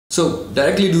So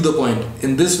directly to the point,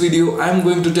 in this video I am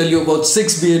going to tell you about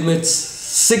 6 beard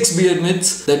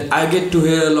myths that I get to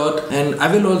hear a lot, and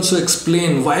I will also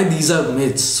explain why these are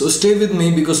myths. So stay with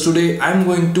me because today I am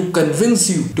going to convince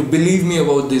you to believe me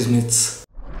about these myths.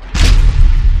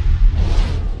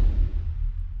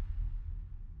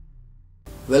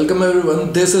 Welcome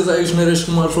everyone, this is Ayush Naresh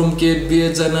Kumar from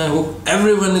Caredbeards, and I hope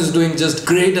everyone is doing just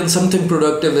great and something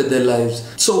productive with their lives.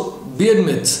 So beard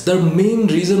myths, the main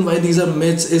reason why these are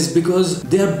myths is because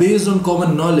they are based on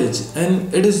common knowledge,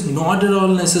 and it is not at all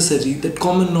necessary that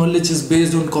common knowledge is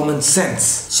based on common sense.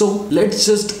 So let's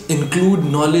just include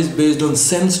knowledge based on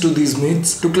sense to these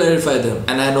myths to clarify them.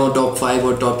 And I know top 5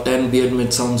 or top 10 beard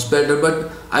myths sounds better,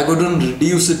 but I couldn't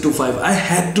reduce it to 5. I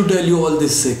had to tell you all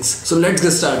these 6. So let's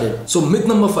get started. So myth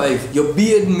number 5, your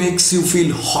beard makes you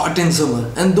feel hot in summer.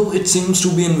 And though it seems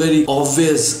to be a very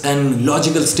obvious and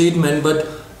logical statement, but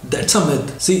that's a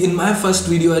myth. See, in my first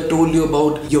video I told you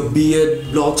about your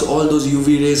beard blocks all those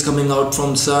UV rays coming out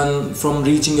from sun from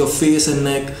reaching your face and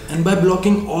neck, and by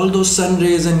blocking all those sun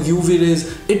rays and UV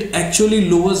rays, it actually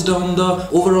lowers down the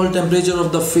overall temperature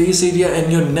of the face area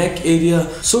and your neck area.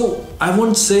 So I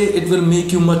won't say it will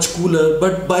make you much cooler,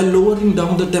 but by lowering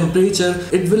down the temperature,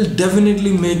 it will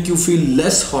definitely make you feel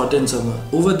less hot in summer.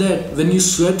 Over that, when you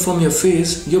sweat from your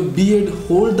face, your beard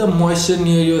holds the moisture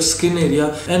near your skin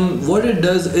area, and what it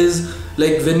does is,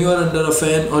 like when you are under a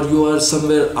fan or you are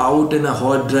somewhere out in a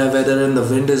hot dry weather and the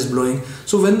wind is blowing,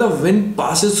 so when the wind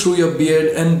passes through your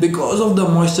beard, and because of the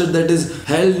moisture that is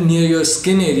held near your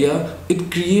skin area,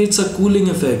 it creates a cooling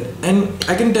effect. And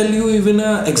I can tell you even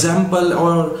an example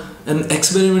or an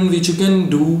experiment which you can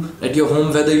do at your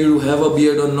home, whether you have a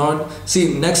beard or not.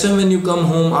 See, next time when you come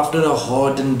home after a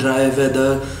hot and dry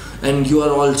weather and you are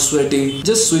all sweaty,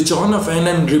 just switch on a fan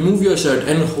and remove your shirt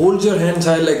and hold your hands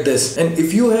high like this. And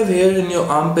if you have hair in your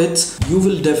armpits, you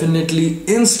will definitely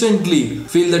instantly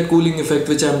feel that cooling effect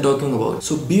which I am talking about.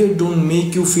 So beard don't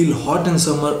make you feel hot in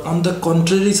summer. On the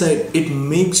contrary side, it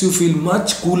makes you feel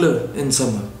much cooler in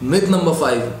summer. Myth number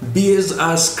 5, beards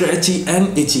are scratchy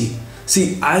and itchy.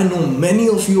 See, I know many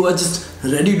of you are just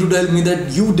ready to tell me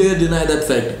that you dare deny that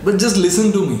fact, but just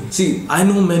listen to me. See, I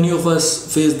know many of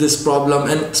us face this problem,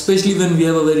 and especially when we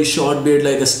have a very short beard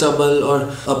like a stubble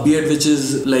or a beard which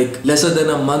is like lesser than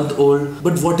a month old.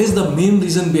 But what is the main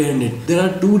reason behind it? There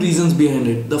are 2 reasons behind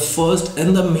it. The first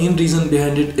and the main reason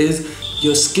behind it is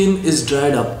your skin is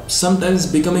dried up,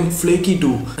 sometimes becoming flaky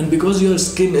too, and because your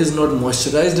skin is not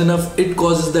moisturized enough, it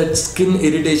causes that skin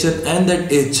irritation and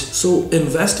that itch. So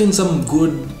invest in some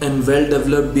good and well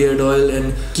developed beard oil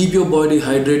and keep your body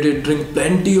hydrated, drink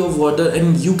plenty of water,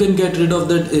 and you can get rid of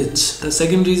that itch. The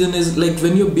second reason is, like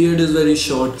when your beard is very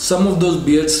short, some of those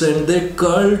beard strands, they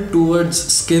curl towards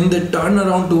skin, they turn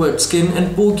around towards skin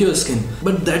and poke your skin.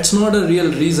 But that's not a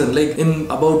real reason. Like in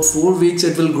about 4 weeks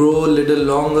it will grow a little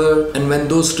longer, and when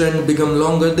those strands become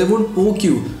longer, they won't poke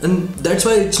you, and that's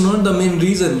why it's not the main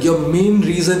reason. Your main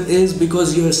reason is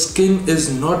because your skin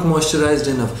is not moisturized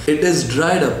enough, it is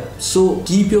dried up. So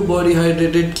keep your body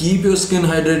hydrated, keep your skin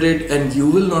hydrated, and you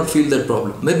will not feel that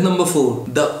problem. Myth number 4,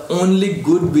 the only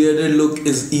good bearded look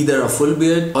is either a full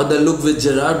beard or the look which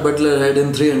Gerard Butler had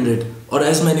in 300, or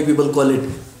as many people call it,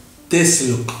 this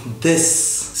look,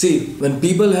 this. See, when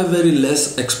people have very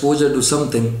less exposure to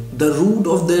something, the root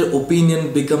of their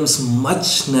opinion becomes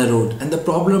much narrowed, and the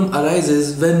problem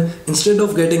arises when instead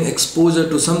of getting exposure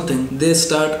to something, they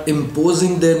start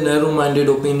imposing their narrow-minded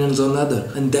opinions on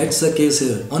others. And that's the case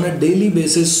here. On a daily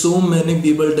basis, so many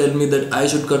people tell me that I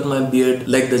should cut my beard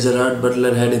like the Gerard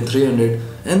Butler had in 300,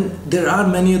 and there are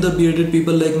many other bearded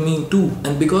people like me too,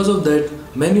 and because of that,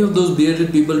 many of those bearded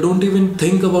people don't even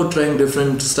think about trying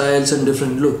different styles and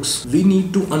different looks. We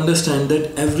need to understand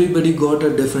that everybody got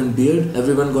a different beard,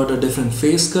 everyone got a different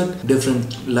face cut,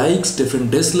 different likes,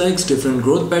 different dislikes, different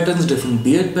growth patterns, different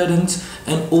beard patterns,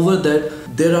 and over that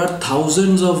there are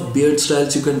thousands of beard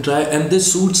styles you can try, and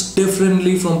this suits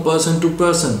differently from person to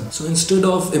person. So instead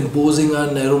of imposing our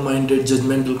narrow-minded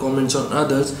judgmental comments on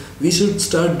others, we should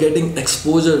start getting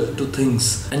exposure to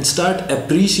things and start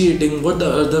appreciating what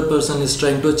the other person is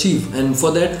trying to achieve. And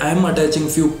for that, I am attaching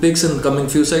few pics in coming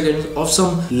few seconds of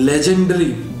some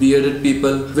legendary bearded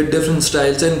people with different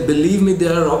styles, and believe me, they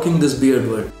are rocking this beard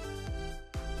world.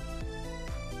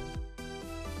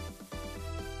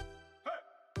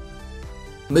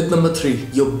 Myth number 3.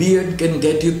 Your beard can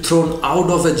get you thrown out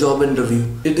of a job interview.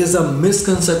 It is a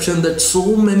misconception that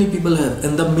so many people have,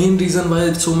 and the main reason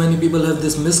why so many people have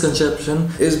this misconception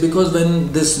is because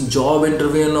when this job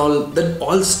interview and all that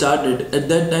all started, at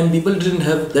that time people didn't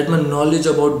have that much knowledge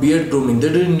about beard grooming. They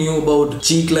didn't knew about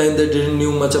cheek line, they didn't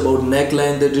knew much about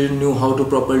neckline, they didn't knew how to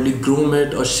properly groom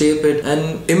it or shape it.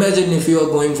 And imagine if you are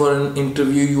going for an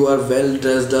interview, you are well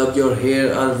dressed up, your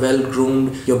hair are well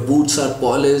groomed, your boots are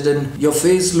polished, and your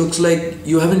face looks like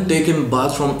you haven't taken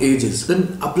bath from ages.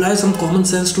 Then apply some common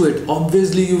sense to it.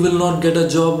 Obviously you will not get a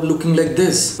job looking like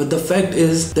this. But the fact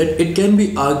is that it can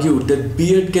be argued that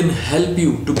beard can help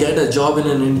you to get a job in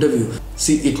an interview.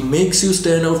 See, it makes you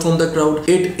stand out from the crowd.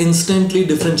 It instantly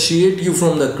differentiates you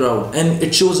from the crowd, and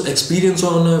it shows experience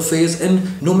on your face.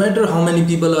 And no matter how many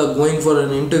people are going for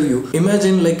an interview,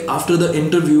 imagine like after the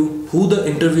interview, who the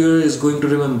interviewer is going to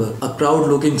remember? A crowd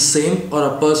looking same or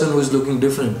a person who is looking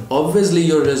different? Obviously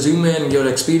your resume and your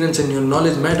experience and your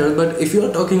knowledge matter, but if you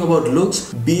are talking about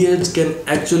looks, beards can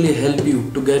actually help you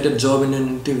to get a job in an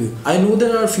interview. I know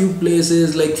there are few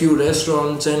places like few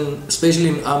restaurants, and especially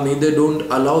in army, they don't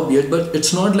allow beard, but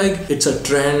it's not like it's a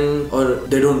trend or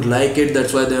they don't like it,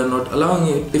 that's why they are not allowing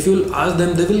it. If you'll ask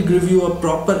them, they will give you a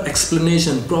proper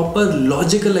explanation, proper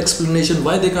logical explanation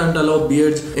why they can't allow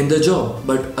beards in the job.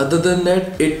 But other than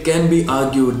that, it can be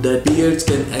argued that beards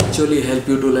can actually help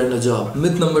you to land a job.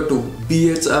 Myth number 2.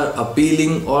 Beards are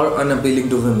appealing or unappealing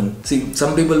to women. See,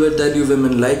 some people will tell you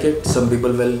women like it, some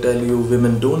people will tell you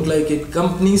women don't like it.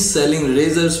 Companies selling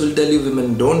razors will tell you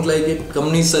women don't like it.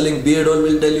 Companies selling beard oil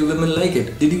will tell you women like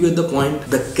it. Did you get the point?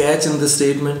 The catch in this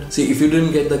statement? See, if you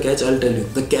didn't get the catch, I'll tell you.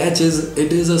 The catch is,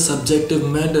 it is a subjective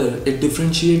matter. It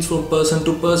differentiates from person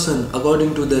to person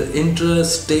according to their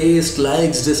interests, taste,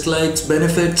 likes, dislikes,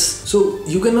 benefits. So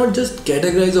you cannot just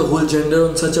categorize a whole gender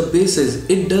on such a basis.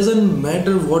 It doesn't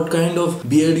matter what kind of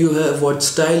beard you have, what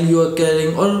style you are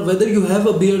carrying, or whether you have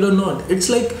a beard or not. It's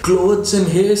like clothes and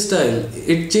hairstyle.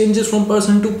 It changes from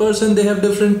person to person. They have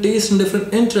different tastes and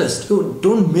different interests. So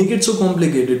don't make it so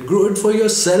complicated. Grow it for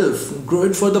yourself. Grow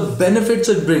it for the benefits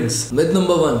it brings. Myth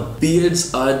number 1.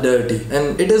 Beards are dirty.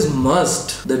 And it is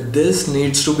must that this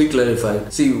needs to be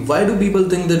clarified. See, why do people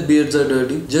think that beards are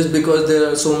dirty? Just because there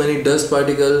are so many dust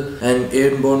particles and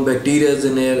airborne bacteria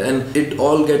in air, and it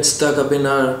all gets stuck up in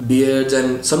our beards,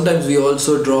 and sometimes we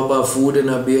also drop our food in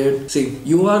our beard. See,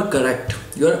 you are correct.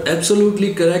 You are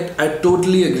absolutely correct. I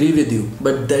totally agree with you.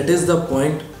 But that is the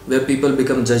point where people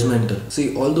become judgmental.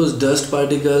 See, all those dust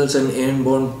particles and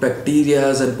airborne bacteria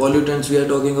and pollutants we are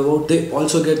talking about, they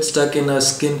also get stuck in our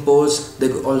skin pores,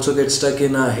 they also get stuck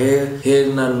in our hair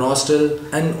in our nostril,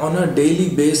 and on a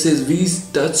daily basis we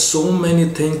touch so many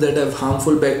things that have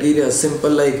harmful bacteria.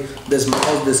 Simple like this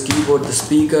mouse, this keyboard, the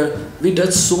speaker. We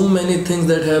touch so many things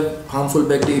that have harmful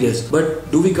bacteria.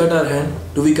 But do we cut our hand?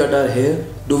 Do we cut our hair?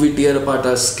 Do we tear apart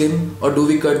our skin, or do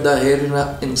we cut the hair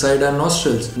inside our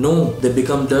nostrils? No, they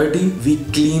become dirty, we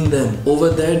clean them. Over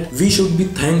that, we should be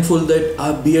thankful that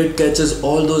our beard catches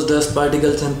all those dust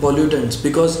particles and pollutants,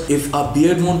 because if our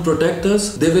beard won't protect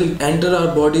us, they will enter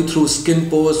our body through skin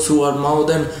pores, through our mouth,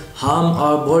 and harm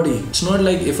our body. It's not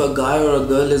like if a guy or a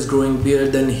girl is growing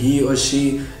beard, then he or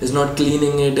she is not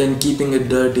cleaning it and keeping it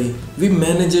dirty. We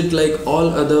manage it like all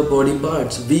other body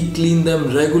parts. We clean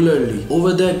them regularly.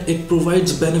 Over that, it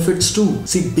provides benefits too.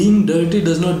 See, being dirty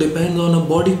does not depend on a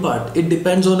body part. It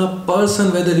depends on a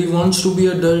person whether he wants to be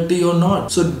a dirty or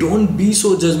not. So don't be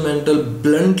so judgmental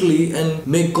bluntly and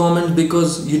make comments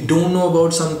because you don't know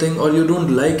about something or you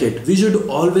don't like it. We should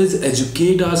always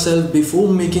educate ourselves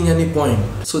before making any point.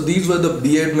 So these were the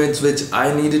beard myths which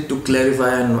I needed to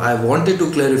clarify and I wanted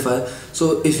to clarify.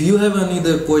 So if you have any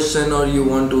other question or you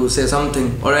want to say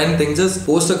something or anything, just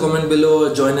post a comment below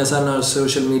or join us on our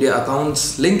social media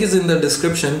accounts. Link is in the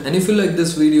description. And if you like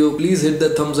this video, please hit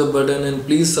the thumbs up button and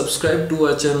please subscribe to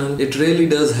our channel. It really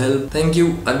does help. Thank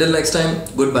you. Until next time,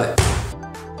 goodbye.